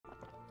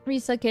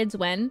Risa kids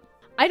when?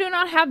 I do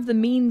not have the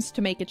means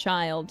to make a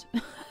child.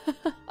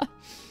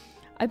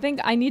 I think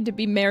I need to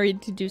be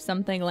married to do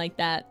something like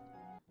that.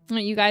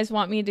 You guys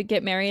want me to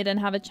get married and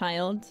have a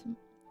child?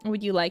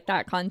 Would you like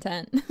that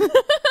content?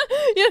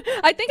 Yeah,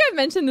 I think I've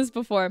mentioned this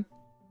before.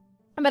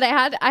 But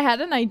I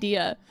had an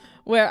idea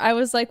where I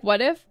was like,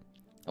 what if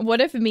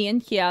me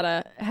and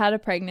Kiara had a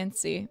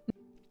pregnancy?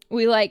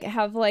 We like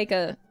have like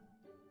a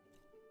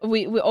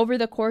we over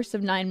the course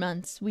of 9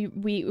 months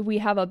we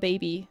have a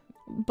baby,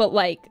 but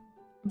like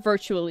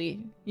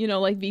virtually, you know,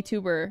 like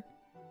VTuber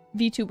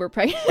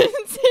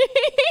pregnancy.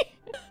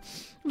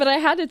 But I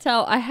had to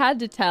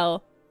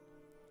tell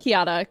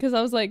Kiara, because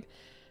I was like,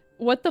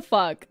 what the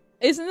fuck?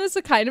 Isn't this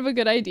a kind of a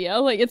good idea?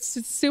 Like, it's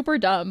super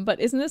dumb, but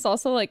isn't this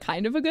also like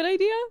kind of a good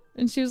idea?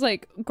 And she was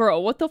like,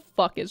 girl, what the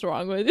fuck is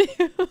wrong with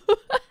you?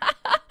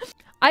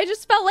 I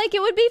just felt like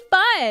it would be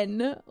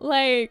fun.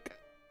 Like,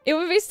 it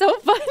would be so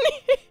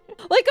funny.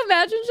 Like,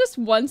 imagine just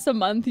once a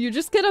month you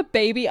just get a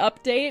baby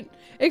update,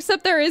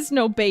 except there is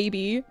no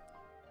baby.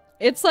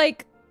 It's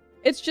like,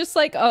 it's just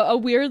like a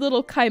weird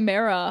little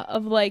chimera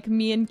of like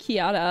me and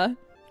Kiara.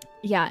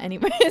 Yeah,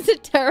 anyway, it's a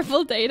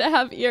terrible day to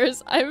have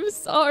ears. I'm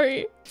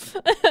sorry.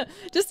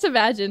 Just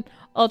imagine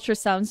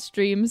ultrasound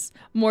streams,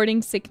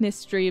 morning sickness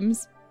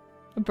streams,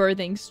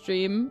 birthing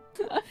stream.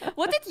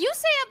 What did you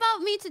say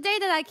about me today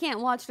that I can't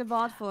watch the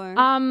VOD for?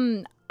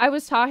 I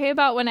was talking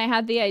about when I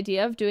had the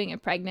idea of doing a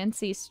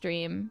pregnancy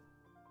stream.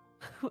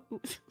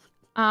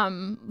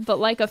 But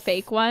like a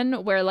fake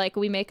one where like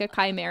we make a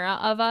chimera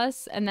of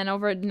us and then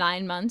over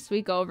 9 months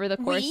we go over the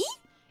course. We?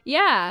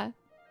 Yeah.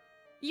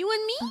 You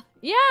and me?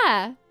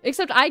 Yeah.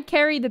 Except I'd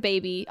carry the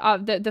baby.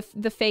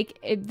 The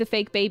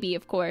fake baby,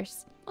 of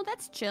course. Oh,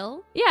 that's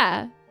chill.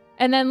 Yeah.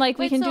 And then like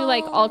we Wait, can do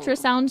like so-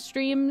 ultrasound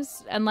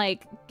streams and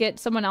like get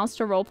someone else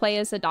to roleplay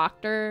as a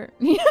doctor.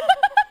 You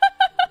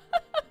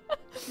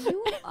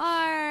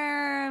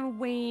are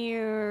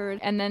weird.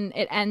 And then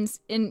it ends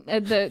in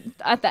at the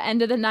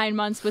end of the 9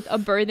 months with a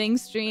birthing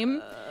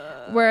stream,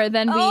 where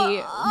then we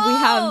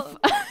have.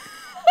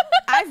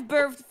 I've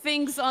birthed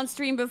things on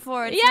stream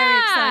before. It's very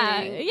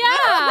exciting.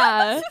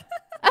 Yeah.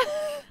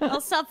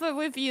 I'll suffer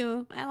with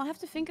you. I'll have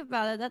to think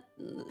about it.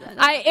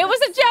 It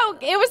was a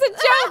joke. It was a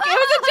joke. It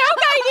was a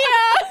joke idea.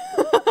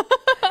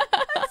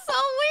 That's so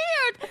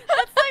weird.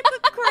 That's like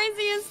the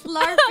craziest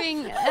LARPing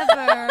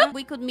ever.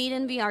 We could meet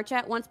in VR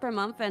chat once per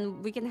month,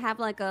 and we can have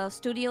like a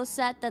studio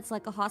set that's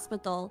like a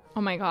hospital.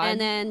 Oh my god. And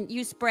then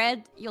you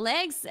spread your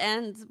legs,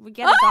 and we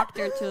get a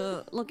doctor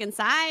to look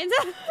inside.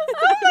 Oh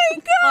my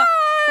god.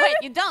 Wait,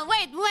 you don't.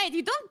 Wait,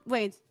 you don't.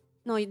 Wait.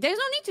 No, there's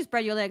no need to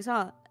spread your legs,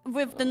 huh?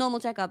 With the normal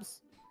checkups.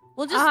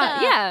 We'll just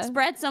yeah.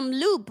 spread some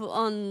lube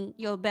on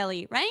your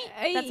belly, right?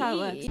 That's how it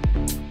works.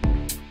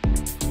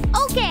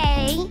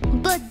 Okay,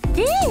 but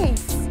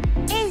this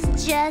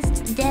is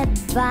just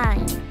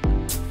divine,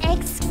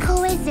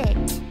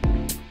 exquisite,